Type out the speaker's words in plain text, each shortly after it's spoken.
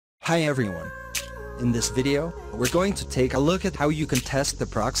Hi everyone. In this video, we're going to take a look at how you can test the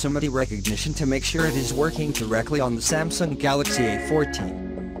proximity recognition to make sure it is working correctly on the Samsung Galaxy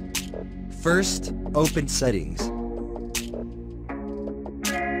A14. First, open Settings.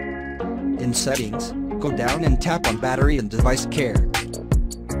 In Settings, go down and tap on Battery and Device Care.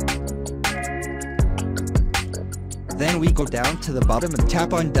 Then we go down to the bottom and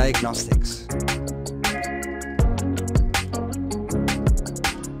tap on Diagnostics.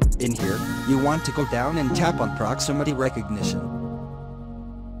 In here, you want to go down and tap on Proximity Recognition.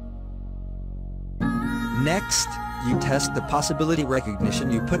 Next, you test the possibility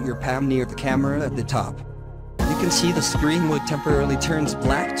recognition. You put your palm near the camera at the top. You can see the screen would temporarily turns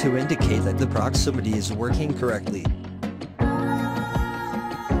black to indicate that the proximity is working correctly.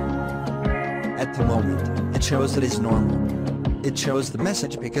 At the moment, it shows it is normal. It shows the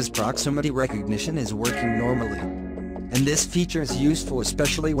message because proximity recognition is working normally. And this feature is useful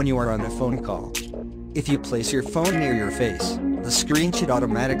especially when you are on a phone call. If you place your phone near your face, the screen should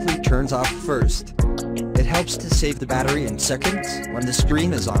automatically turns off first. It helps to save the battery in seconds when the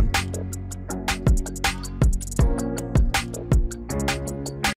screen is on.